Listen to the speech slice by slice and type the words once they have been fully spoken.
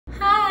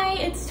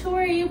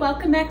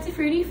welcome back to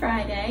Fruity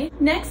Friday.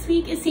 Next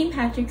week is St.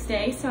 Patrick's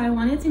Day, so I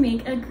wanted to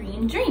make a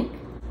green drink.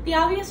 The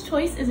obvious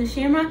choice is a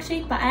Shamrock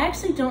shake, but I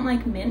actually don't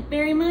like mint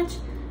very much,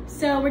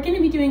 so we're going to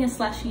be doing a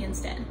slushie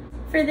instead.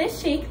 For this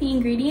shake, the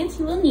ingredients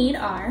you will need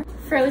are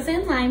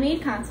frozen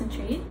limeade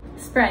concentrate,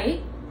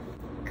 Sprite,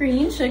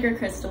 green sugar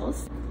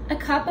crystals, a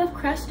cup of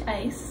crushed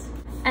ice,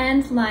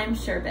 and lime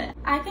sherbet.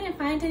 I couldn't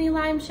find any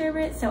lime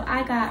sherbet, so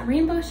I got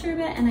rainbow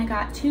sherbet and I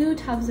got 2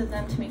 tubs of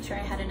them to make sure I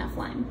had enough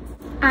lime.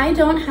 I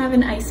don't have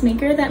an ice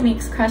maker that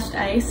makes crushed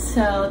ice,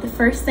 so the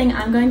first thing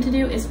I'm going to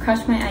do is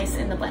crush my ice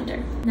in the blender,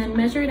 and then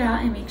measure it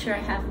out and make sure I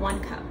have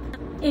 1 cup.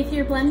 If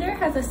your blender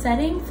has a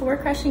setting for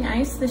crushing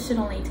ice, this should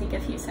only take a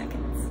few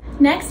seconds.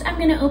 Next, I'm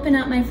going to open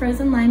up my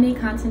frozen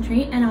limeade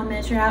concentrate and I'll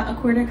measure out a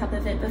 1/4 cup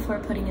of it before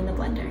putting in the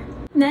blender.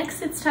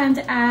 Next, it's time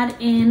to add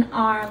in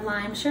our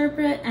lime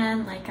sherbet,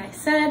 and like I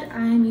said,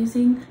 I'm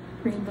using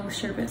rainbow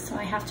sherbet, so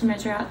I have to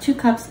measure out 2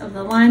 cups of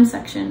the lime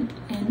section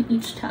in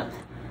each tub.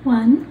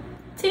 1,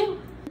 2.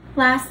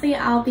 Lastly,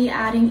 I'll be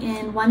adding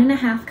in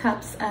 1.5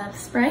 cups of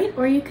Sprite,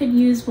 or you could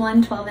use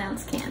 1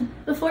 12-ounce can.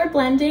 Before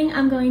blending,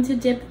 I'm going to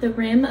dip the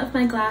rim of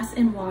my glass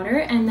in water,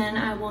 and then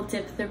I will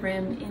dip the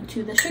rim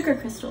into the sugar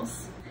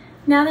crystals.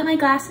 Now that my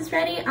glass is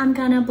ready, I'm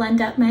gonna blend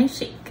up my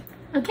shake.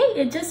 Okay,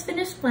 it just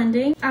finished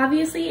blending.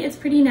 Obviously, it's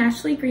pretty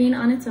naturally green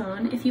on its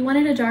own. If you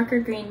wanted a darker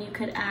green, you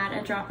could add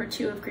a drop or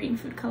 2 of green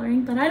food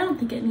coloring, but I don't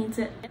think it needs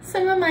it.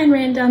 Some of mine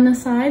ran down the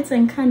sides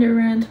and kind of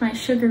ruined my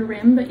sugar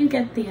rim, but you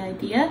get the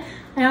idea.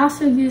 I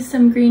also used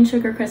some green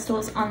sugar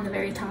crystals on the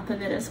very top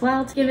of it as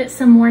well to give it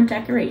some more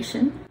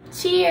decoration.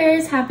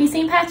 Cheers! Happy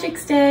St.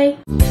 Patrick's Day!